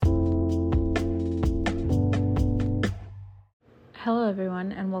Hello,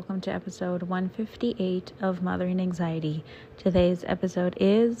 everyone, and welcome to episode 158 of Mothering Anxiety. Today's episode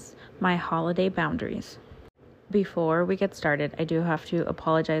is my holiday boundaries. Before we get started, I do have to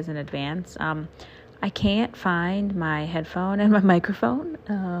apologize in advance. I can't find my headphone and my microphone.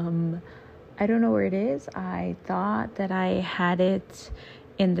 I don't know where it is. I thought that I had it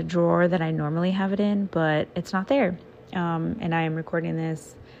in the drawer that I normally have it in, but it's not there. And I am recording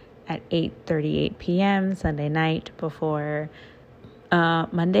this at 8:38 p.m. Sunday night before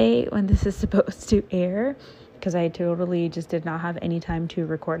Monday when this is supposed to air, because I totally just did not have any time to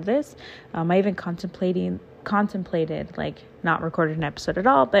record this. I even contemplated like not recording an episode at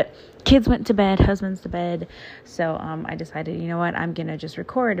all, but kids went to bed, husband's to bed, so I decided, you know what, I'm gonna just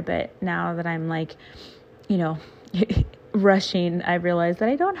record. But now that I'm like, rushing, I realized that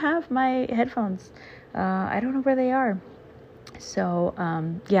I don't have my headphones. I don't know where they are. So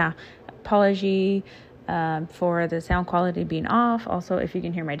apology for the sound quality being off. Also, if you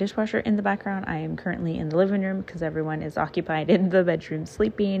can hear my dishwasher in the background, I am currently in the living room because everyone is occupied in the bedroom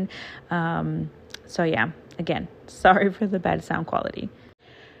sleeping. Again, sorry for the bad sound quality.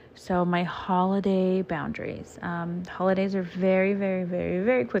 So my holiday boundaries. Holidays are very, very, very,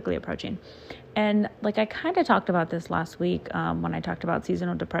 very quickly approaching. And like I kind of talked about this last week when I talked about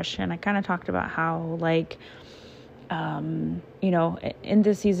seasonal depression. I kind of talked about how in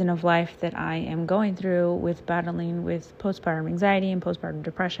this season of life that I am going through with battling with postpartum anxiety and postpartum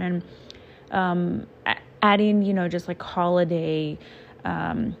depression, adding, just like holiday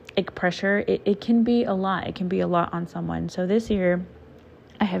pressure, it can be a lot. It can be a lot on someone. So this year,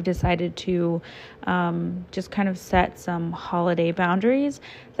 I have decided to just kind of set some holiday boundaries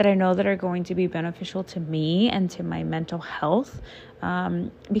that I know that are going to be beneficial to me and to my mental health,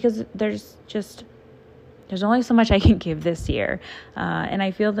 because there's only so much I can give this year. And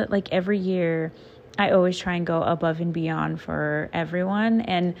I feel that like every year I always try and go above and beyond for everyone.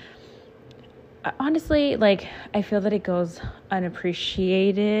 And honestly, like I feel that it goes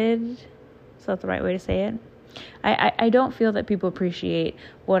unappreciated. Is that the right way to say it? I don't feel that people appreciate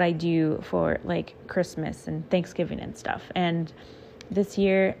what I do for like Christmas and Thanksgiving and stuff. And this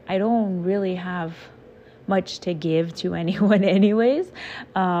year I don't really have much to give to anyone anyways.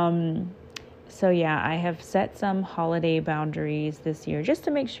 So I have set some holiday boundaries this year just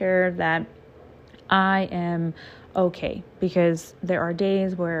to make sure that I am okay, because there are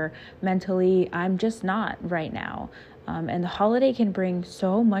days where mentally I'm just not right now. And the holiday can bring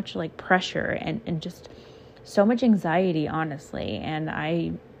so much like pressure and just so much anxiety, honestly. And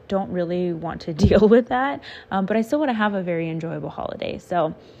I don't really want to deal with that. But I still want to have a very enjoyable holiday.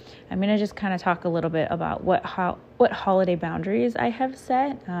 So I'm going to just kind of talk a little bit about what holiday boundaries I have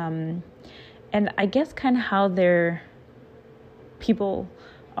set. And I guess kind of how people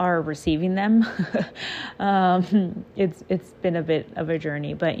are receiving them. It's been a bit of a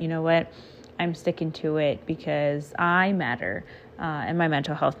journey, but you know what? I'm sticking to it because I matter, and my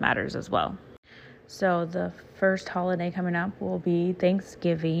mental health matters as well. So the first holiday coming up will be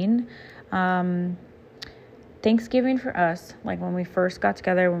Thanksgiving. Thanksgiving for us, like when we first got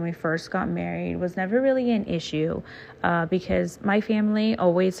together, when we first got married, was never really an issue because my family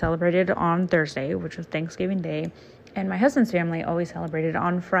always celebrated on Thursday, which was Thanksgiving Day, and my husband's family always celebrated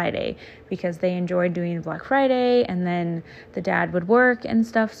on Friday because they enjoyed doing Black Friday, and then the dad would work and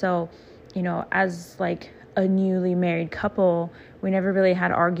stuff. So, as like a newly married couple, we never really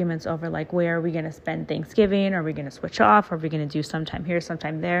had arguments over like, where are we going to spend Thanksgiving? Are we going to switch off? Are we going to do sometime here,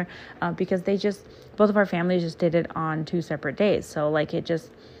 sometime there? Because both of our families just did it on 2 separate days. So like it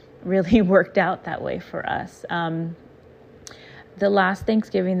just really worked out that way for us. The last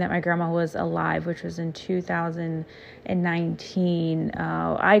Thanksgiving that my grandma was alive, which was in 2019,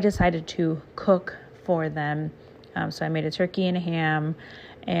 I decided to cook for them. So I made a turkey and a ham,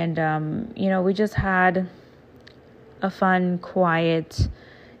 and, we just had a fun, quiet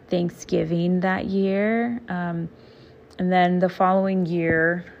Thanksgiving that year. And then the following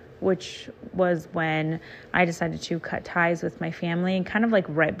year, which was when I decided to cut ties with my family, and kind of like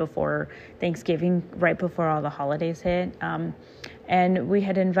right before Thanksgiving, right before all the holidays hit. And we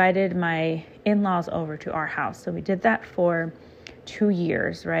had invited my in-laws over to our house. So we did that for 2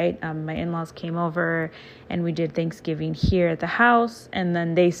 years, right? My in-laws came over and we did Thanksgiving here at the house, and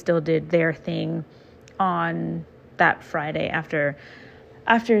then they still did their thing on that Friday after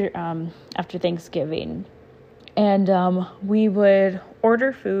Thanksgiving. And we would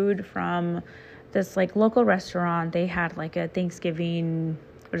order food from this like local restaurant. They had like a Thanksgiving,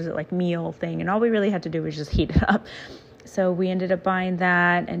 meal thing, and all we really had to do was just heat it up. So we ended up buying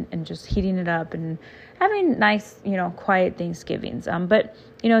that and just heating it up and having nice, quiet Thanksgivings. But,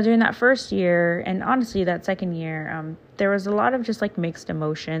 during that first year, and honestly that second year, there was a lot of just like mixed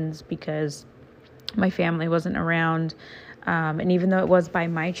emotions because my family wasn't around. And even though it was by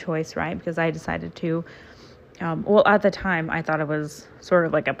my choice, right, because I decided to, well, at the time, I thought it was sort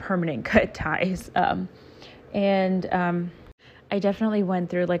of like a permanent cut ties. I definitely went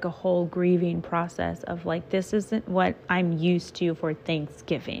through like a whole grieving process of like, this isn't what I'm used to for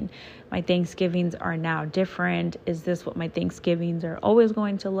Thanksgiving. My Thanksgivings are now different. Is this what my Thanksgivings are always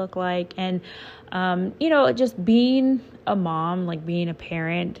going to look like? And, just being a mom, like being a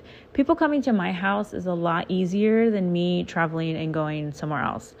parent, people coming to my house is a lot easier than me traveling and going somewhere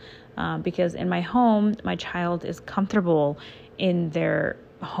else. Because in my home, my child is comfortable in their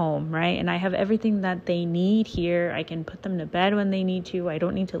home, right? And I have everything that they need here. I can put them to bed when they need to. I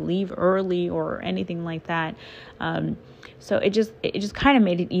don't need to leave early or anything like that. So it just kind of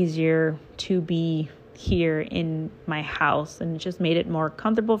made it easier to be here in my house, and it just made it more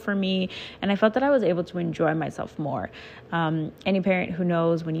comfortable for me. And I felt that I was able to enjoy myself more. Any parent who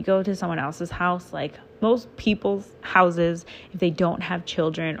knows, when you go to someone else's house, like most people's houses, if they don't have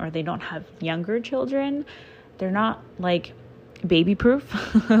children or they don't have younger children, they're not like baby proof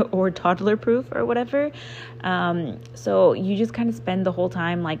or toddler proof or whatever. So you just kind of spend the whole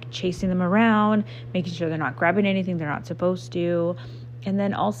time like chasing them around, making sure they're not grabbing anything they're not supposed to. And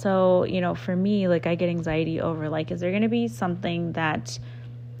then also, for me, like I get anxiety over like, is there going to be something that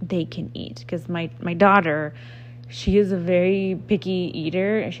they can eat? Because my daughter, she is a very picky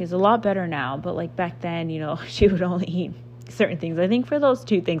eater, and she's a lot better now. But like back then, she would only eat certain things. I think for those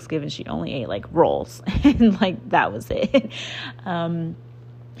 2 Thanksgivings, she only ate like rolls and like that was it.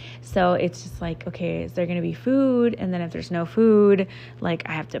 So it's just like, okay, is there going to be food? And then if there's no food, like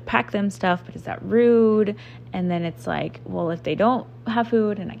I have to pack them stuff, but is that rude? And then it's like, well, if they don't have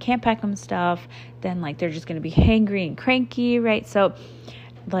food and I can't pack them stuff, then like they're just going to be hangry and cranky, right? So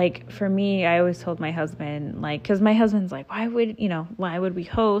like for me, I always told my husband, like, because my husband's like, why would we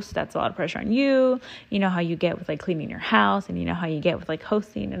host? That's a lot of pressure on you. You know how you get with like cleaning your house, and you know how you get with like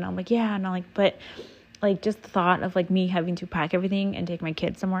hosting. And I'm like, yeah. And I'm like, but like just the thought of like me having to pack everything and take my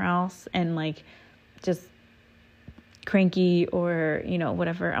kids somewhere else and like just cranky or,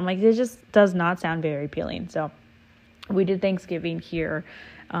 whatever. I'm like, it just does not sound very appealing. So we did Thanksgiving here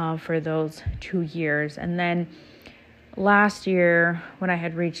for those 2 years. And then last year, when I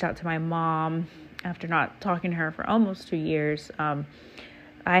had reached out to my mom after not talking to her for almost 2 years,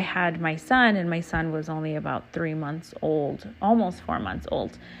 I had my son, and my son was only about 3 months old, almost 4 months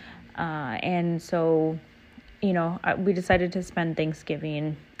old. And so, we decided to spend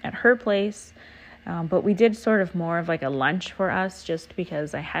Thanksgiving at her place. But we did sort of more of like a lunch for us, just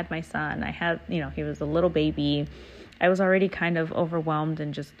because I had my son. I had, he was a little baby. I was already kind of overwhelmed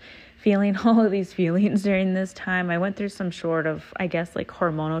and just feeling all of these feelings during this time. I went through some sort of, I guess, like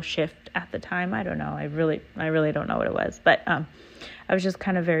hormonal shift at the time. I don't know. I really don't know what it was. But I was just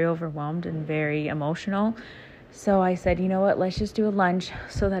kind of very overwhelmed and very emotional. So I said, you know what, let's just do a lunch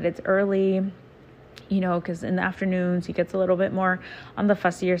so that it's early, because in the afternoons he gets a little bit more on the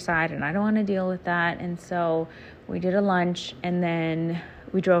fussier side, and I don't want to deal with that. And so we did a lunch, and then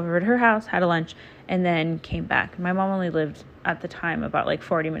we drove over to her house, had a lunch, and then came back. My mom only lived at the time about like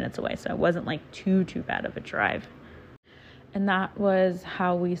 40 minutes away, so it wasn't like too bad of a drive. And that was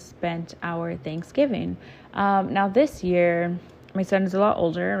how we spent our Thanksgiving. Now this year, my son is a lot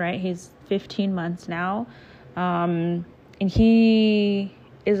older, right? He's 15 months now. And he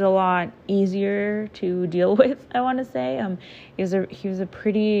is a lot easier to deal with, I want to say. He was a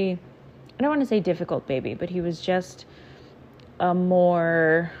pretty, I don't want to say difficult baby, but he was just a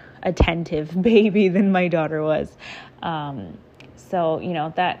more attentive baby than my daughter was.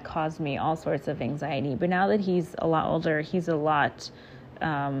 So, that caused me all sorts of anxiety. But now that he's a lot older, he's a lot,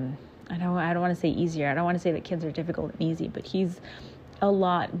 I don't want to say easier. I don't want to say that kids are difficult and easy, but he's a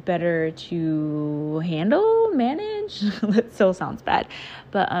lot better to manage. That still sounds bad,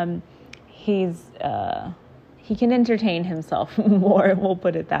 but he can entertain himself more, we'll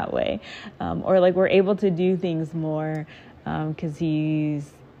put it that way, or like we're able to do things more because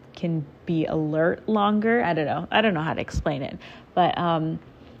he's can be alert longer. I don't know how to explain it, but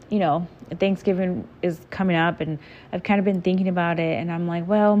Thanksgiving is coming up, and I've kind of been thinking about it, and I'm like,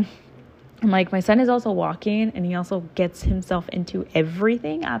 my son is also walking, and he also gets himself into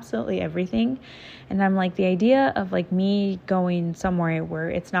everything, absolutely everything. And I'm like, the idea of like me going somewhere where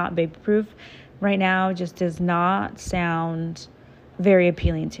it's not baby proof right now just does not sound very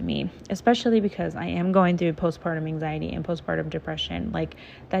appealing to me, especially because I am going through postpartum anxiety and postpartum depression. Like,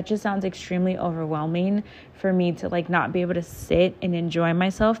 that just sounds extremely overwhelming for me to like not be able to sit and enjoy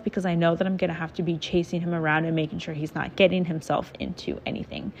myself, because I know that I'm going to have to be chasing him around and making sure he's not getting himself into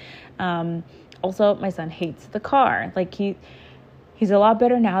anything. Also, my son hates the car. Like, he's a lot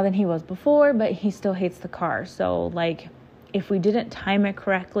better now than he was before, but he still hates the car. So like, if we didn't time it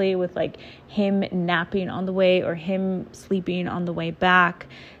correctly with like him napping on the way or him sleeping on the way back,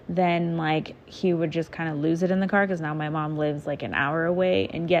 then like he would just kind of lose it in the car, because now my mom lives like an hour away.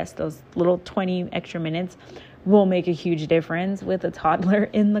 And yes, those little 20 extra minutes will make a huge difference with a toddler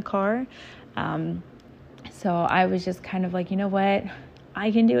in the car. So I was just kind of like, you know what?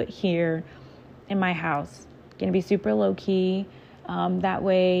 I can do it here in my house. Gonna be super low key. That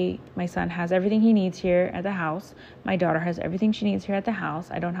way my son has everything he needs here at the house. My daughter has everything she needs here at the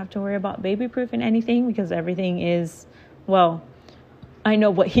house. I don't have to worry about baby proofing anything, because everything is, well, I know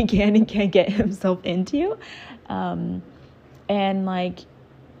what he can and can't get himself into. And like,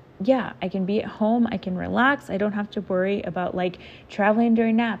 yeah, I can be at home. I can relax. I don't have to worry about like traveling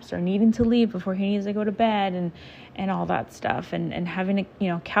during naps or needing to leave before he needs to go to bed and all that stuff. And having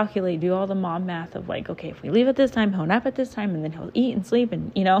to, calculate, do all the mom math of like, okay, if we leave at this time, he'll nap at this time, and then he'll eat and sleep.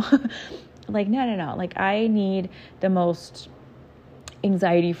 And, like, no. Like, I need the most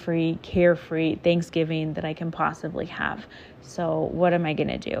anxiety-free, carefree Thanksgiving that I can possibly have. So what am I going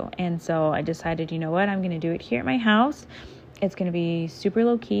to do? And so I decided, you know what, I'm going to do it here at my house. It's going to be super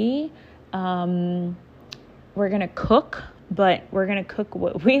low key. We're going to cook, but we're going to cook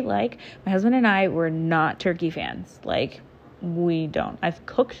what we like. My husband and I were not turkey fans. Like, we don't. I've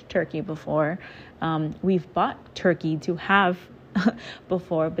cooked turkey before. We've bought turkey to have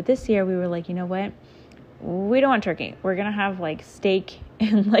before, but this year we were like, you know what? We don't want turkey. We're going to have like steak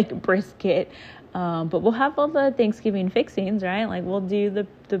and like brisket. But we'll have all the Thanksgiving fixings, right? Like, we'll do the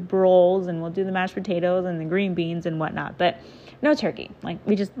rolls, and we'll do the mashed potatoes and the green beans and whatnot, but no turkey. Like,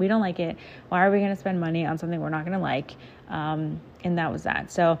 we don't like it. Why are we going to spend money on something we're not going to like? And that was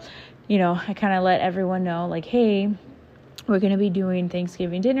that. So, I kind of let everyone know, like, hey, we're going to be doing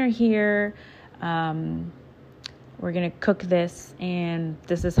Thanksgiving dinner here. We're going to cook this, and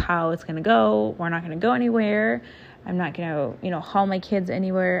this is how it's going to go. We're not going to go anywhere. I'm not going to, haul my kids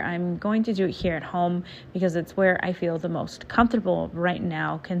anywhere. I'm going to do it here at home, because it's where I feel the most comfortable right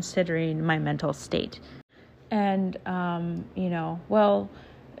now, considering my mental state. And, my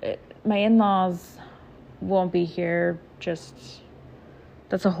in-laws won't be here.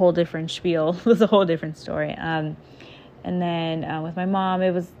 That's a whole different spiel. That's a whole different story. And then with my mom,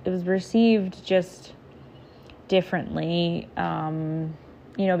 it was received just differently,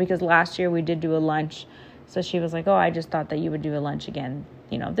 because last year we did do a lunch. So she was like, oh, I just thought that you would do a lunch again,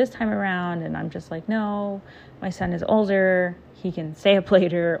 this time around. And I'm just like, no, my son is older. He can stay up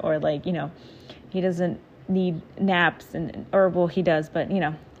later, or like, he doesn't need naps well, he does, but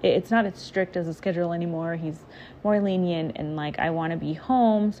it's not as strict as a schedule anymore. He's more lenient, and like, I want to be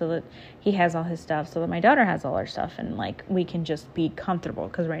home so that he has all his stuff, so that my daughter has all her stuff, and like, we can just be comfortable.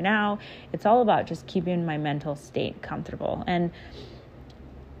 Because right now it's all about just keeping my mental state comfortable. And,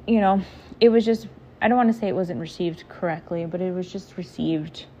 it was just, I don't want to say it wasn't received correctly, but it was just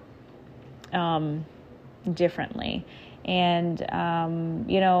received differently. And,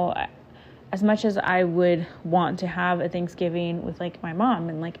 as much as I would want to have a Thanksgiving with like my mom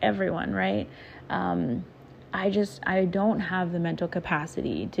and like everyone, right? I don't have the mental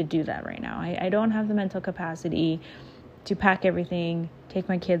capacity to do that right now. I don't have the mental capacity to pack everything, take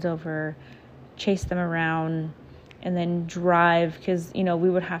my kids over, chase them around, and then drive, because, we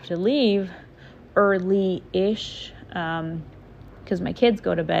would have to leave early-ish, because my kids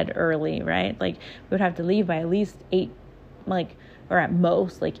go to bed early, right? Like, we would have to leave by at least 8, or at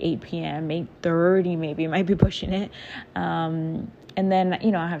most like 8 p.m., 8:30 maybe, might be pushing it. And then,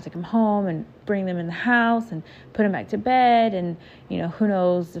 I have to come home and bring them in the house and put them back to bed. And, who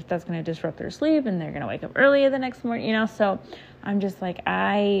knows if that's going to disrupt their sleep, and they're going to wake up early the next morning, So I'm just like,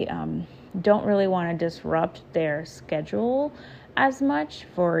 I don't really want to disrupt their schedule as much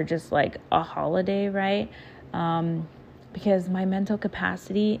for just like a holiday, right? Because my mental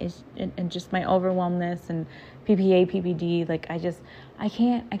capacity is, and just my overwhelmness and PPA, PPD, like I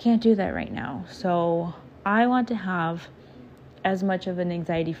can't do that right now. So I want to have as much of an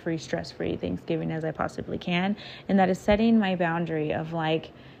anxiety-free, stress-free Thanksgiving as I possibly can. And that is setting my boundary of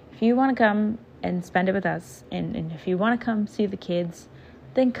like, if you want to come and spend it with us, and if you want to come see the kids,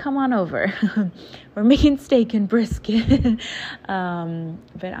 then come on over. We're making steak and brisket.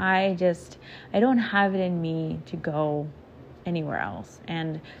 But I don't have it in me to go anywhere else.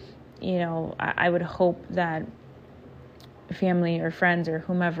 And, I would hope that family or friends or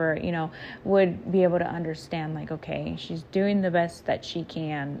whomever, would be able to understand, like, okay, she's doing the best that she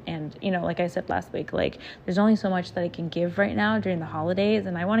can. And, like I said last week, like, there's only so much that I can give right now during the holidays,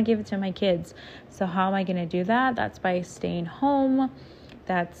 and I want to give it to my kids. So how am I going to do that? That's by staying home.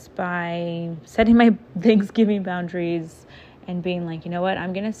 That's by setting my Thanksgiving boundaries and being like, you know what,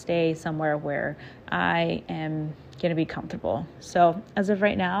 I'm going to stay somewhere where I am going to be comfortable. So as of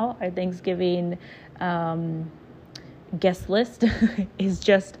right now, our Thanksgiving guest list is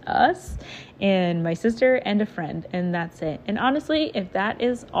just us and my sister and a friend, and that's it. And honestly, if that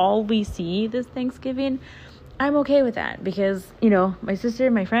is all we see this Thanksgiving, I'm okay with that, because my sister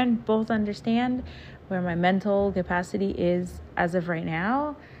and my friend both understand where my mental capacity is as of right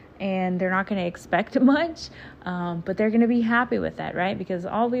now, and they're not going to expect much, but they're going to be happy with that, right? Because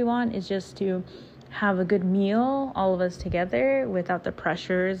all we want is just to have a good meal, all of us together, without the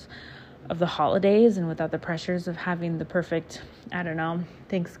pressures of the holidays and without the pressures of having the perfect,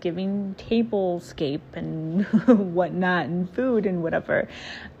 Thanksgiving tablescape and whatnot, and food and whatever.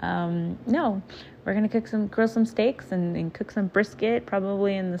 No, we're going to grill some steaks and cook some brisket,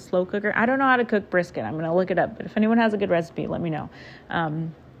 probably in the slow cooker. I don't know how to cook brisket. I'm going to look it up, but if anyone has a good recipe, let me know.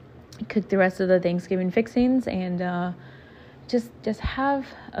 Cook the rest of the Thanksgiving fixings and just have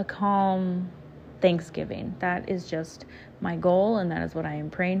a calm Thanksgiving. That is just my goal, and that is what I am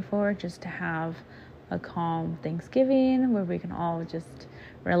praying for, just to have a calm Thanksgiving where we can all just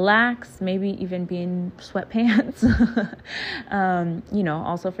relax, maybe even be in sweatpants,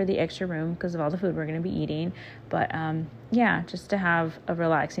 also for the extra room because of all the food we're going to be eating. But just to have a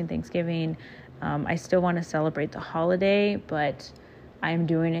relaxing Thanksgiving. I still want to celebrate the holiday, but I'm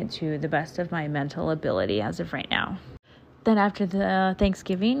doing it to the best of my mental ability as of right now. Then after the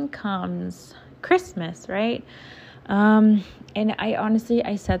Thanksgiving comes Christmas, right? And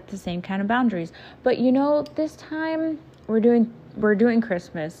I set the same kind of boundaries, but this time we're doing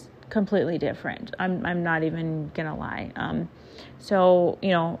Christmas completely different. I'm not even gonna lie. So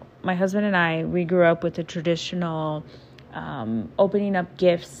my husband and I, we grew up with the traditional opening up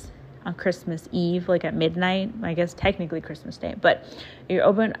gifts on Christmas Eve, like at midnight. I guess technically Christmas Day, but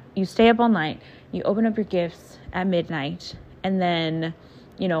you stay up all night, you open up your gifts at midnight, and then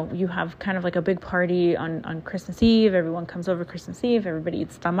you have kind of like a big party on Christmas Eve. Everyone comes over Christmas Eve. Everybody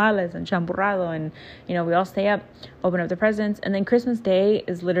eats tamales and champurrado, and we all stay up, open up the presents, and then Christmas Day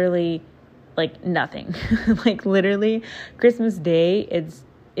is literally like nothing. Like literally, Christmas Day,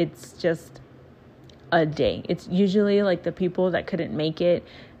 it's just a day. It's usually like the people that couldn't make it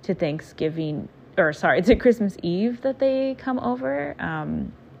to to Christmas Eve that they come over.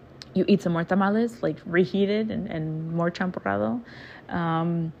 You eat some more tamales, like reheated, and more champurrado.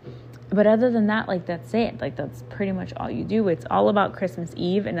 But other than that, like, that's it. Like, that's pretty much all you do. It's all about Christmas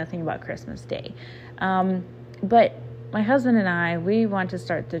Eve and nothing about Christmas Day. But my husband and I, we want to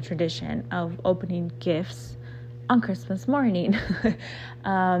start the tradition of opening gifts on Christmas morning.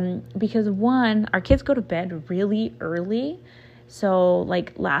 Because one, our kids go to bed really early. So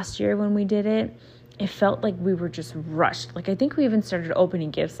like last year when we did it, it felt like we were just rushed. Like, I think we even started opening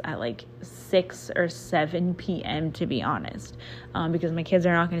gifts at like 6 or 7 p.m. to be honest, because my kids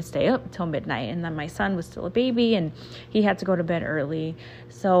are not going to stay up till midnight, and then my son was still a baby and he had to go to bed early.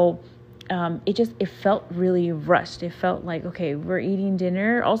 So it felt really rushed. It felt like, okay, we're eating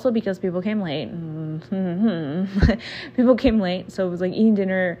dinner. Also because people came late. People came late, so it was like eating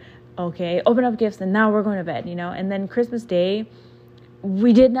dinner. Okay, open up gifts, and now we're going to bed. And then Christmas Day,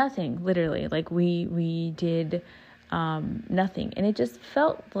 we did nothing, literally. Like we did nothing, and it just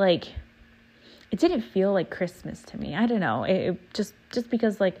felt like, it didn't feel like Christmas to me. I don't know. It just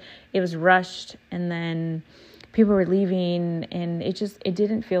because like it was rushed, and then people were leaving, and it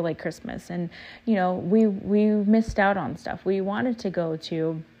didn't feel like Christmas. And we missed out on stuff. We wanted to go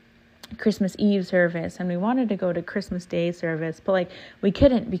to Christmas Eve service, and we wanted to go to Christmas Day service, but like we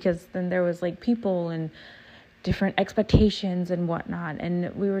couldn't, because then there was like people and different expectations and whatnot,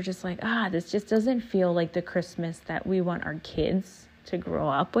 and we were just like, this just doesn't feel like the Christmas that we want our kids to grow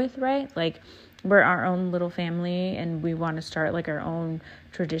up with, right? Like, we're our own little family, and we want to start like our own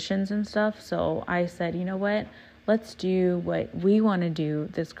traditions and stuff. So I said, you know what, let's do what we want to do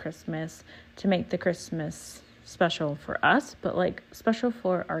this Christmas to make the Christmas special for us, but like special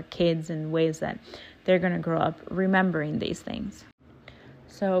for our kids in ways that they're going to grow up remembering these things.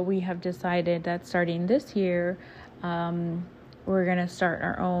 So we have decided that starting this year, we're going to start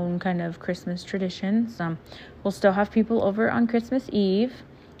our own kind of Christmas traditions. We'll still have people over on Christmas Eve.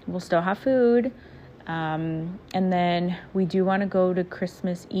 We'll still have food. And then we do want to go to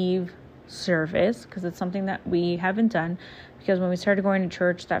Christmas Eve service, because it's something that we haven't done, because when we started going to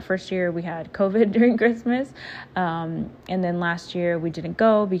church that first year, we had COVID during Christmas. And then last year we didn't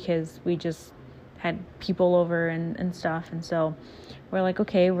go because we just had people over and stuff. And so we're like,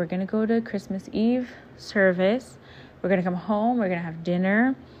 okay, we're going to go to Christmas Eve service. We're going to come home. We're going to have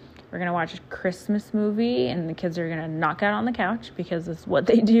dinner. We're going to watch a Christmas movie, and the kids are going to knock out on the couch because it's what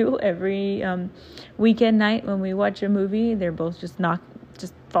they do every weekend night when we watch a movie. They're both just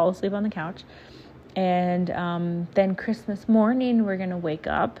fall asleep on the couch. And then Christmas morning, we're going to wake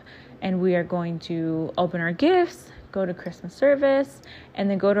up and we are going to open our gifts, go to Christmas service, and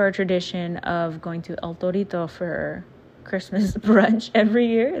then go to our tradition of going to El Torito for Christmas brunch every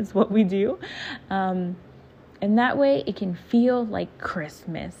year. It's what we do. And that way it can feel like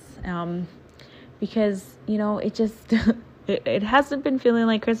Christmas. Because, it just, it hasn't been feeling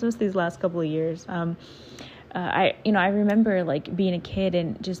like Christmas these last couple of years. I remember like being a kid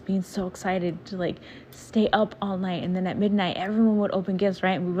and just being so excited to like stay up all night. And then at midnight, everyone would open gifts,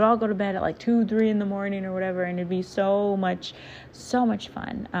 right? And we would all go to bed at like 2, 3 in the morning or whatever. And it'd be so much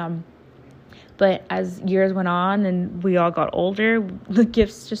fun. But as years went on and we all got older, the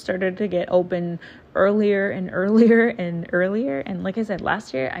gifts just started to get open earlier and earlier and earlier. And like I said,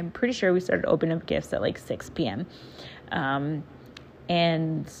 last year, I'm pretty sure we started opening up gifts at like 6 p.m.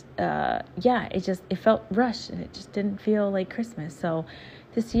 It felt rushed and it just didn't feel like Christmas. So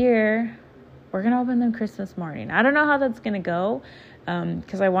this year we're going to open them Christmas morning. I don't know how that's going to go.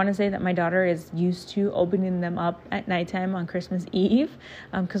 Because I want to say that my daughter is used to opening them up at nighttime on Christmas Eve.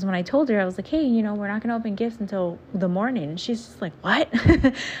 Because when I told her, I was like, hey, we're not going to open gifts until the morning. And she's just like, what?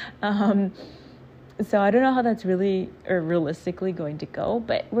 So I don't know how that's really or realistically going to go,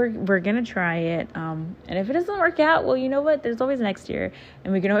 but we're going to try it. And if it doesn't work out, well, you know what? There's always next year.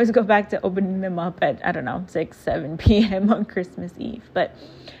 And we can always go back to opening them up at, 6, 7 p.m. on Christmas Eve. But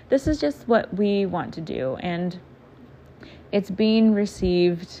this is just what we want to do. And it's being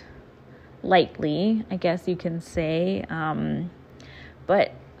received lightly, I guess you can say.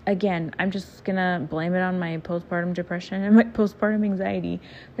 But again, I'm just going to blame it on my postpartum depression and my postpartum anxiety.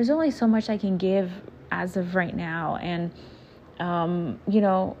 There's only so much I can give as of right now. And,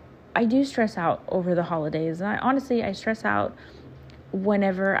 I do stress out over the holidays. And I stress out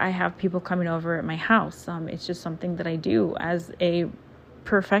whenever I have people coming over at my house. It's just something that I do as a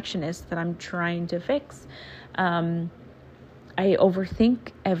perfectionist that I'm trying to fix. I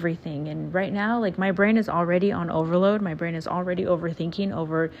overthink everything. And right now, like my brain is already on overload. My brain is already overthinking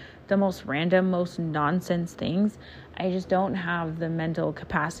over the most random, most nonsense things. I just don't have the mental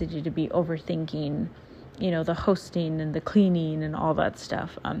capacity to be overthinking, the hosting and the cleaning and all that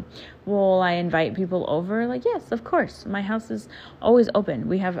stuff. Will I invite people over? Like, yes, of course. My house is always open.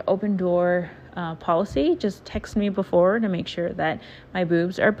 We have open door policy. Just text me before to make sure that my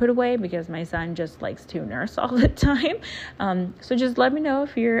boobs are put away, because my son just likes to nurse all the time. So just let me know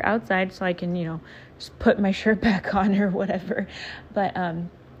if you're outside so I can, just put my shirt back on or whatever. But,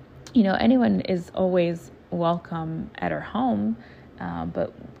 anyone is always welcome at our home.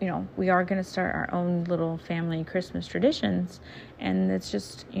 But we are going to start our own little family Christmas traditions. And it's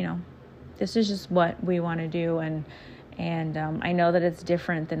just, this is just what we want to do. And I know that it's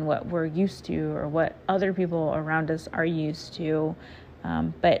different than what we're used to or what other people around us are used to.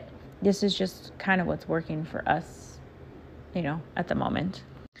 But this is just kind of what's working for us, at the moment.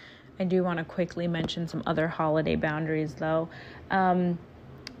 I do want to quickly mention some other holiday boundaries, though.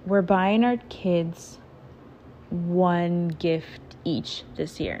 We're buying our kids one gift each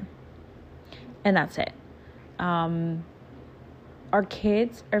this year. And that's it. Our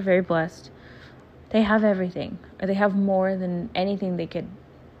kids are very blessed. They have everything, or they have more than anything they could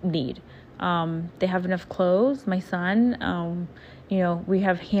need. They have enough clothes. My son, we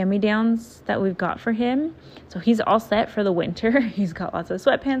have hand-me-downs that we've got for him. So he's all set for the winter. He's got lots of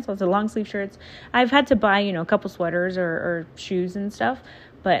sweatpants, lots of long sleeve shirts. I've had to buy, a couple sweaters or shoes and stuff,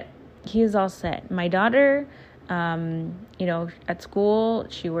 but he is all set. My daughter, at school,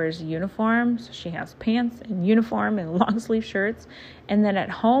 she wears a uniform. So she has pants and uniform and long sleeve shirts. And then at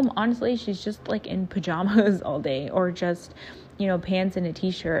home, honestly, she's just like in pajamas all day, or just, pants and a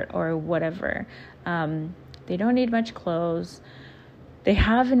t-shirt or whatever. They don't need much clothes. They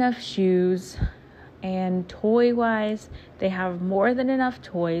have enough shoes. And toy-wise, they have more than enough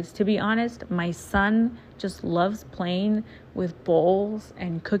toys. To be honest, my son just loves playing with bowls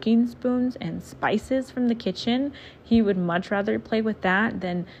and cooking spoons and spices from the kitchen. He would much rather play with that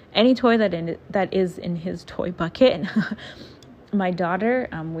than any toy that is in his toy bucket. My daughter,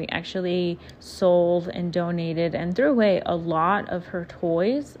 we actually sold and donated and threw away a lot of her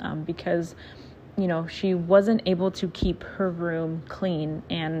toys because, she wasn't able to keep her room clean.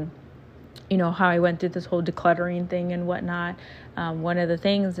 And how I went through this whole decluttering thing and whatnot. One of the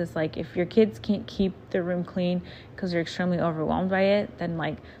things is like, if your kids can't keep their room clean because they're extremely overwhelmed by it, then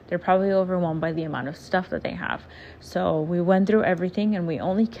like they're probably overwhelmed by the amount of stuff that they have. So we went through everything and we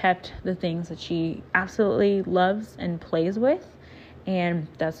only kept the things that she absolutely loves and plays with. And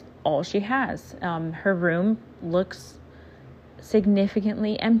that's all she has. Her room looks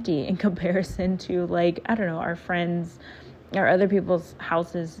significantly empty in comparison to, like, I don't know, our friends or other people's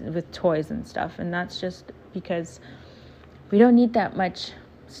houses with toys and stuff. And that's just because we don't need that much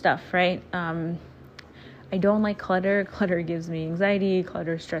stuff, right? I don't like clutter. Clutter gives me anxiety.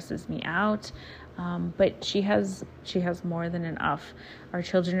 Clutter stresses me out. But she has more than enough. Our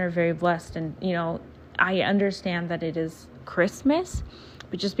children are very blessed. And, I understand that it is Christmas,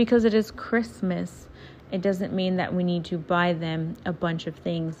 but just because it is Christmas, it doesn't mean that we need to buy them a bunch of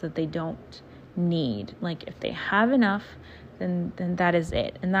things that they don't need. Like, if they have enough, then that is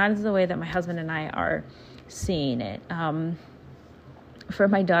it. And that is the way that my husband and I are seeing it. For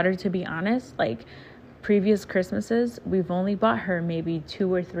my daughter, to be honest, like previous Christmases, we've only bought her maybe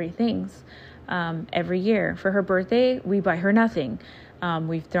 2 or 3 things every year. For her birthday, we buy her nothing.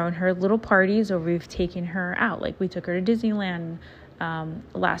 We've thrown her little parties, or we've taken her out. Like, we took her to Disneyland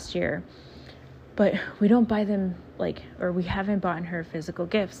last year. But we don't buy them, or we haven't bought her physical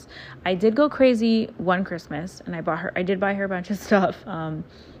gifts. I did go crazy one Christmas, and I did buy her a bunch of stuff.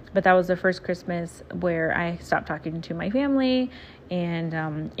 But that was the first Christmas where I stopped talking to my family,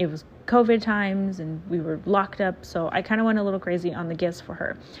 and it was COVID times, and we were locked up. So I kind of went a little crazy on the gifts for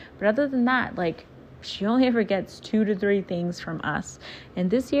her. But other than that, she only ever gets 2 to 3 things from us.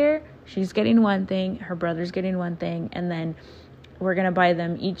 And this year, she's getting one thing, her brother's getting one thing, and then we're going to buy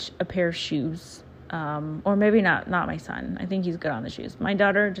them each a pair of shoes. Or maybe not my son. I think he's good on the shoes. My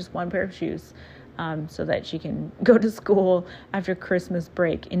daughter, just one pair of shoes, so that she can go to school after Christmas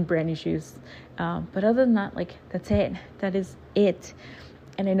break in brand new shoes. But other than that, that's it. That is it.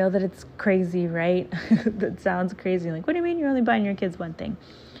 And I know that it's crazy, right? That sounds crazy. What do you mean you're only buying your kids one thing?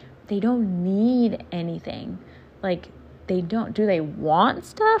 They don't need anything. They don't. Do they want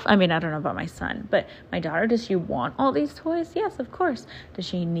stuff? I mean, I don't know about my son, but my daughter, does she want all these toys? Yes, of course. Does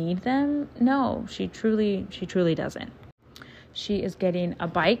she need them? No, she truly doesn't. She is getting a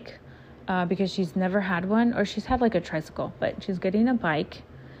bike because she's never had one, or she's had a tricycle, but she's getting a bike.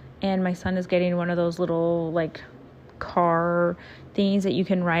 And my son is getting one of those little car things that you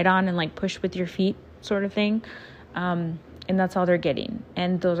can ride on and push with your feet sort of thing. And that's all they're getting.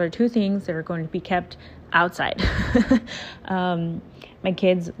 And those are 2 things that are going to be kept outside. My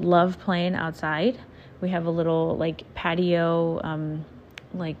kids love playing outside. We have a little patio,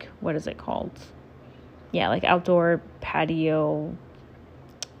 what is it called? Yeah, outdoor patio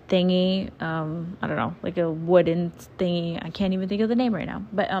thingy. I don't know, a wooden thingy. I can't even think of the name right now.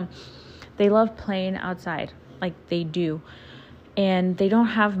 But they love playing outside, they do. And they don't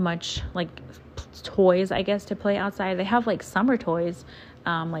have much toys, I guess, to play outside. They have summer toys,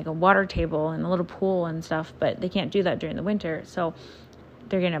 a water table and a little pool and stuff, but they can't do that during the winter. So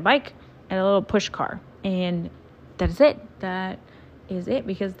they're getting a bike and a little push car, and that is it. That is it,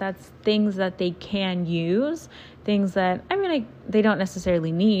 because that's things that they can use, things that, they don't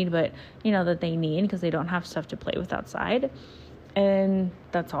necessarily need, but that they need because they don't have stuff to play with outside. And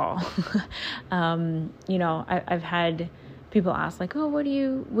that's all. I've had people ask oh, what do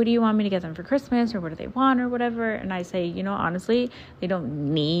you want me to get them for Christmas, or what do they want, or whatever. And I say, honestly, they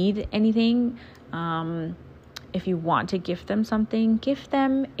don't need anything. If you want to gift them something, gift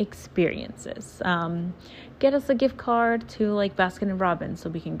them experiences. Get us a gift card to Baskin & Robbins so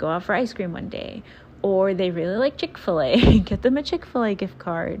we can go out for ice cream one day. Or they really like Chick-fil-A. Get them a Chick-fil-A gift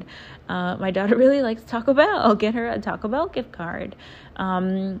card. My daughter really likes Taco Bell. Get her a Taco Bell gift card.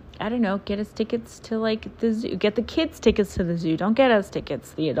 I don't know. Get us tickets to the zoo. Get the kids tickets to the zoo. Don't get us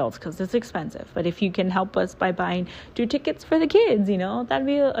tickets, the adults, because it's expensive. But if you can help us by buying 2 tickets for the kids, that'd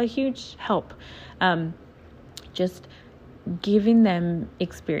be a huge help. Just giving them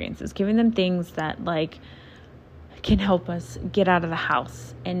experiences, giving them things that can help us get out of the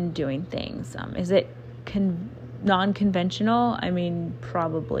house and doing things. Is it non-conventional?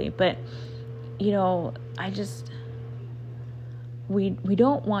 Probably, but we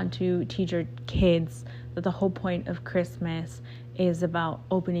don't want to teach our kids that the whole point of Christmas is about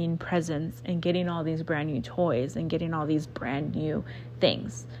opening presents and getting all these brand new toys and getting all these brand new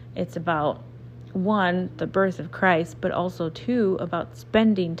things. It's about, 1, the birth of Christ, but also 2, about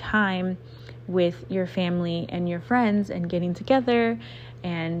spending time with your family and your friends and getting together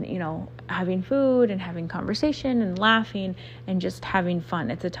and, having food and having conversation and laughing and just having fun.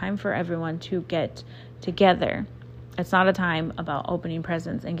 It's a time for everyone to get together. It's not a time about opening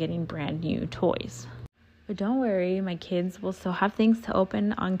presents and getting brand new toys. But don't worry, my kids will still have things to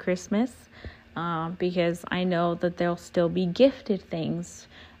open on Christmas, because I know that they'll still be gifted things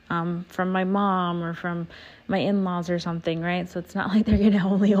from my mom or from my in-laws or something, right? So it's not like they're going to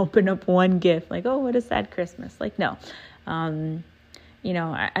only open up one gift, like, oh, what a sad Christmas. Like, no.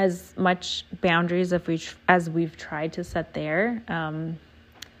 As much boundaries as we've tried to set there,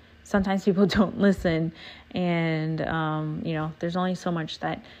 sometimes people don't listen, and there's only so much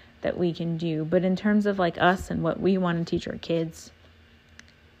that we can do. But in terms of like us and what we want to teach our kids,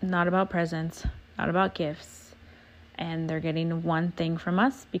 not about presents, not about gifts, and they're getting one thing from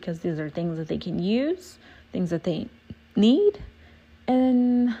us because these are things that they can use, things that they need,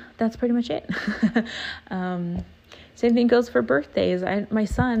 and that's pretty much it. Same thing goes for birthdays. My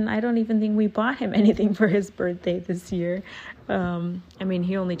son, I don't even think we bought him anything for his birthday this year. He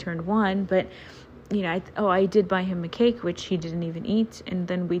only turned 1, but I did buy him a cake, which he didn't even eat. And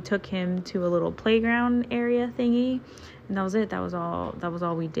then we took him to a little playground area thingy, and that was it. That was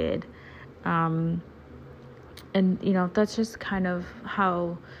all we did. That's just kind of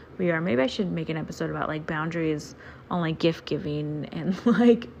how we are. Maybe I should make an episode about like boundaries on like gift giving and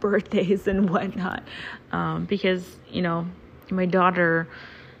like birthdays and whatnot. Because, my daughter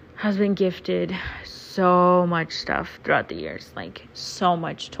has been gifted so much stuff throughout the years, like so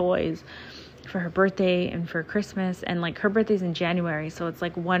much toys for her birthday and for Christmas, and like her birthday's in January, so it's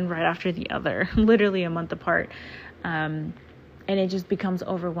like one right after the other, literally a month apart. And it just becomes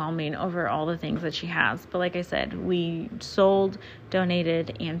overwhelming over all the things that she has. But like I said, we sold,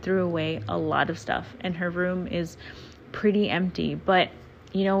 donated, and threw away a lot of stuff, and her room is pretty empty. But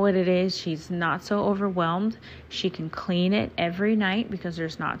you know what it is? She's not so overwhelmed. She can clean it every night because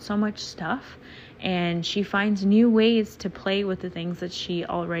there's not so much stuff, and she finds new ways to play with the things that she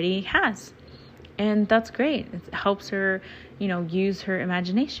already has. And that's great. It helps her, use her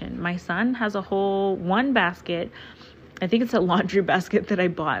imagination. My son has a whole one basket. I think it's a laundry basket that I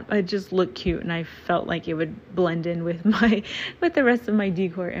bought. It just looked cute, and I felt like it would blend in with the rest of my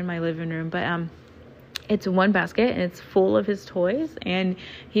decor in my living room. But it's one basket, and it's full of his toys, and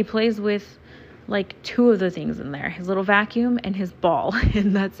he plays with like 2 of the things in there, his little vacuum and his ball,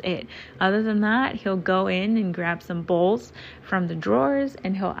 and that's it. Other than that, he'll go in and grab some bowls from the drawers,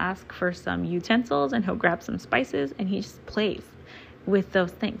 and he'll ask for some utensils, and he'll grab some spices, and he just plays with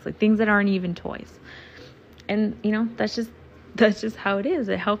those things, like things that aren't even toys. And that's just how it is.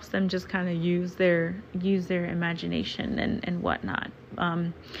 It helps them just kind of use their imagination and whatnot.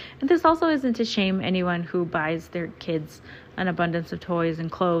 And this also isn't to shame anyone who buys their kids an abundance of toys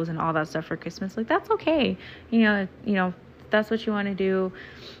and clothes and all that stuff for Christmas. Like, that's okay. That's what you want to do.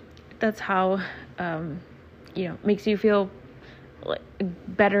 That's how, makes you feel like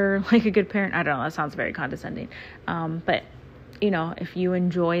better, like a good parent. I don't know. That sounds very condescending. But if you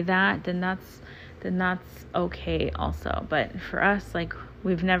enjoy that, then that's okay also. But for us, like,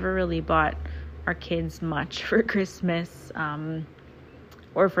 we've never really bought our kids much for Christmas,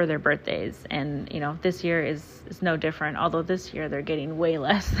 or for their birthdays. And, this year is no different. Although this year they're getting way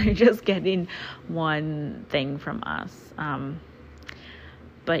less. They're just getting one thing from us.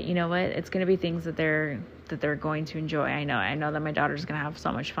 But you know what? It's going to be things that they're going to enjoy. I know that my daughter's going to have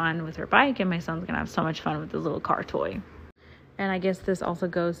so much fun with her bike, and my son's going to have so much fun with his little car toy. And I guess this also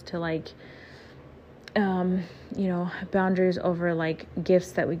goes to like, boundaries over like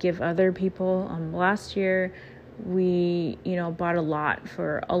gifts that we give other people. Last year we, bought a lot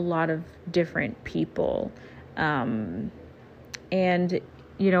for a lot of different people. And,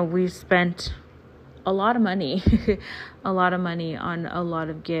 we spent a lot of money, on a lot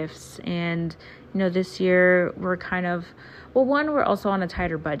of gifts. And, this year we're we're also on a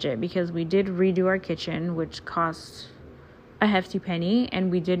tighter budget because we did redo our kitchen, which cost a hefty penny,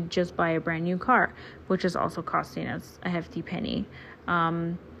 and we did just buy a brand new car, which is also costing us a hefty penny.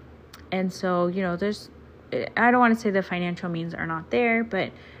 And so, I don't want to say the financial means are not there,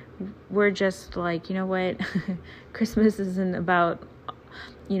 but we're just like, what, Christmas isn't about,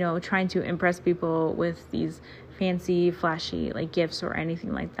 trying to impress people with these fancy, flashy, like, gifts or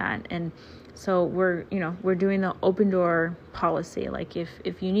anything like that. And so we're doing the open door policy. Like,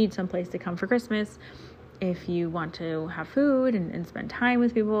 if you need someplace to come for Christmas, if you want to have food and spend time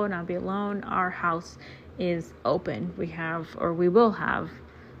with people and not be alone, our house is open. We will have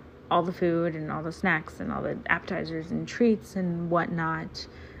all the food and all the snacks and all the appetizers and treats and whatnot.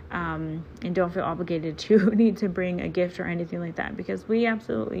 And don't feel obligated to need to bring a gift or anything like that, because we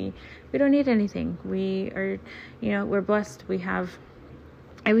don't need anything. We are, we're blessed. We have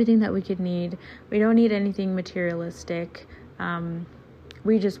everything that we could need. We don't need anything materialistic.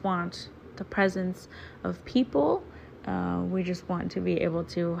 We just want the presence of people We just want to be able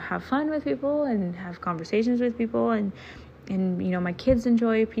to have fun with people and have conversations with people, and my kids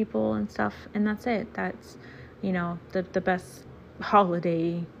enjoy people and stuff, and that's it. That's the best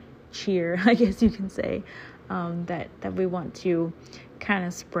holiday cheer, I guess you can say, that we want to kind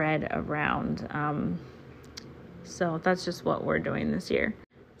of spread around. So that's just what we're doing this year.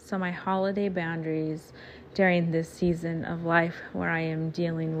 So my holiday boundaries during this season of life, where I am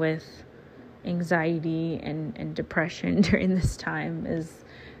dealing with anxiety and depression during this time, is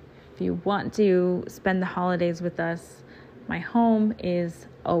if you want to spend the holidays with us, my home is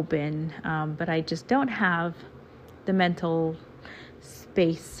open, but I just don't have the mental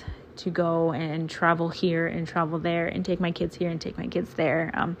space to go and travel here and travel there and take my kids here and take my kids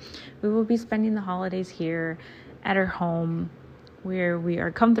there. We will be spending the holidays here at our home, where we are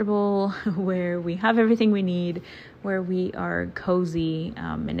comfortable, where we have everything we need, where we are cozy,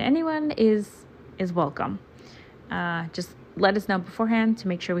 and anyone is welcome. Just let us know beforehand to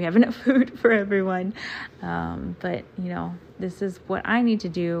make sure we have enough food for everyone. But this is what I need to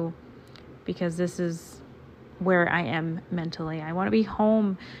do, because this is where I am mentally. I want to be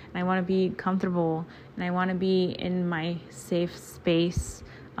home, and I want to be comfortable, and I want to be in my safe space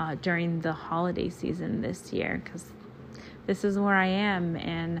during the holiday season this year, because this is where I am,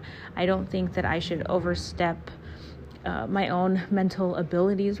 and I don't think that I should overstep my own mental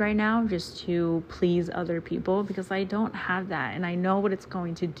abilities right now just to please other people, because I don't have that, and I know what it's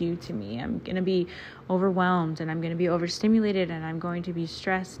going to do to me. I'm going to be overwhelmed, and I'm going to be overstimulated, and I'm going to be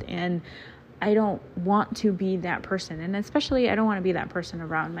stressed, and I don't want to be that person, and especially I don't want to be that person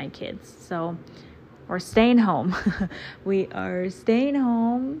around my kids. So we're staying home. We are staying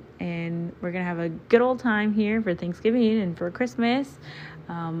home, and we're going to have a good old time here for Thanksgiving and for Christmas,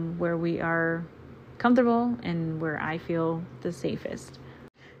 where we are comfortable and where I feel the safest.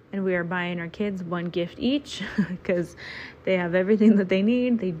 And we are buying our kids one gift each, because they have everything that they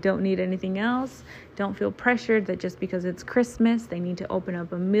need. They don't need anything else. Don't feel pressured that just because it's Christmas, they need to open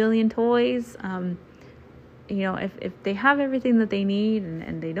up a million toys. If they have everything that they need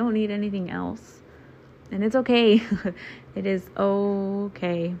and they don't need anything else, and it's okay. It is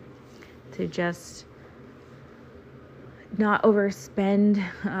okay to just not overspend,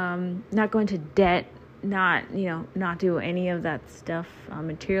 not go into debt, not do any of that stuff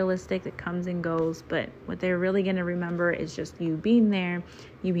materialistic that comes and goes. But what they're really going to remember is just you being there,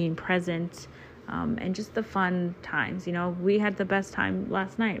 you being present, and just the fun times. We had the best time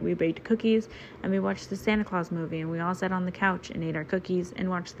last night. We baked cookies and we watched the Santa Claus movie, and we all sat on the couch and ate our cookies and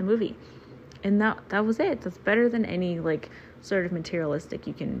watched the movie. And that was it. That's better than any sort of materialistic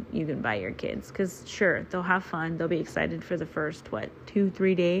you can buy your kids. Because sure, they'll have fun. They'll be excited for the first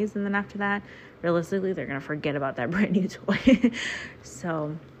 2-3 days, and then after that, realistically, they're gonna forget about that brand new toy.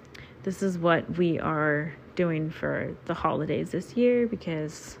 So this is what we are doing for the holidays this year,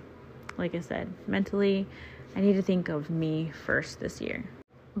 because like I said, mentally, I need to think of me first this year.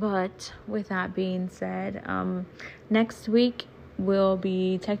 But with that being said, next week will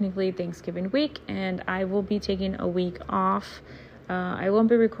be technically Thanksgiving week, and I will be taking a week off. I won't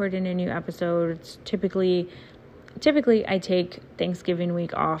be recording a new episodes. Typically I take Thanksgiving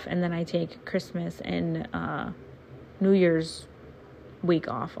week off, and then I take Christmas and New Year's week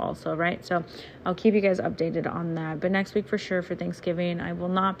off also, right? So I'll keep you guys updated on that. But next week for sure, for Thanksgiving, I will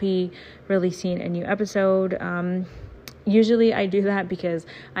not be releasing a new episode. Usually I do that because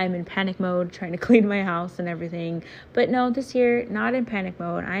I'm in panic mode trying to clean my house and everything. But no, this year, not in panic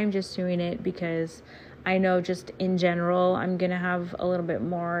mode. I am just doing it because I know just in general, I'm going to have a little bit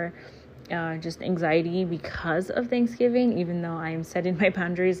more just anxiety because of Thanksgiving. Even though I'm setting my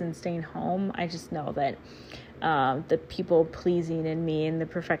boundaries and staying home, I just know that the people pleasing in me and the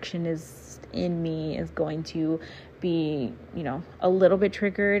perfectionist in me is going to be, a little bit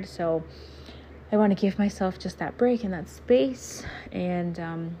triggered. So I want to give myself just that break and that space, and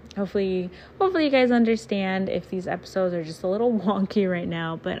hopefully you guys understand if these episodes are just a little wonky right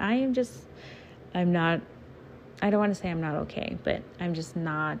now, but I don't want to say I'm not okay, but I'm just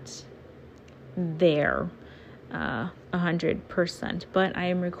not there 100%. But I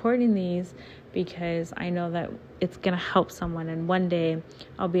am recording these because I know that it's going to help someone, and one day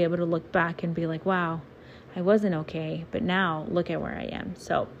I'll be able to look back and be like, wow, I wasn't okay, but now look at where I am.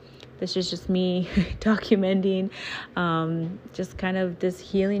 So this is just me documenting just kind of this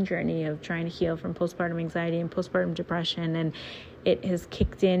healing journey of trying to heal from postpartum anxiety and postpartum depression. And it has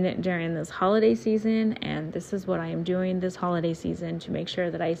kicked in during this holiday season. And this is what I am doing this holiday season to make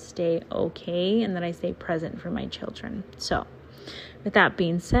sure that I stay okay and that I stay present for my children. So with that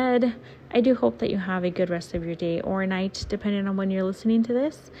being said, I do hope that you have a good rest of your day or night, depending on when you're listening to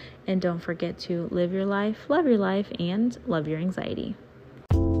this. And don't forget to live your life, love your life, and love your anxiety.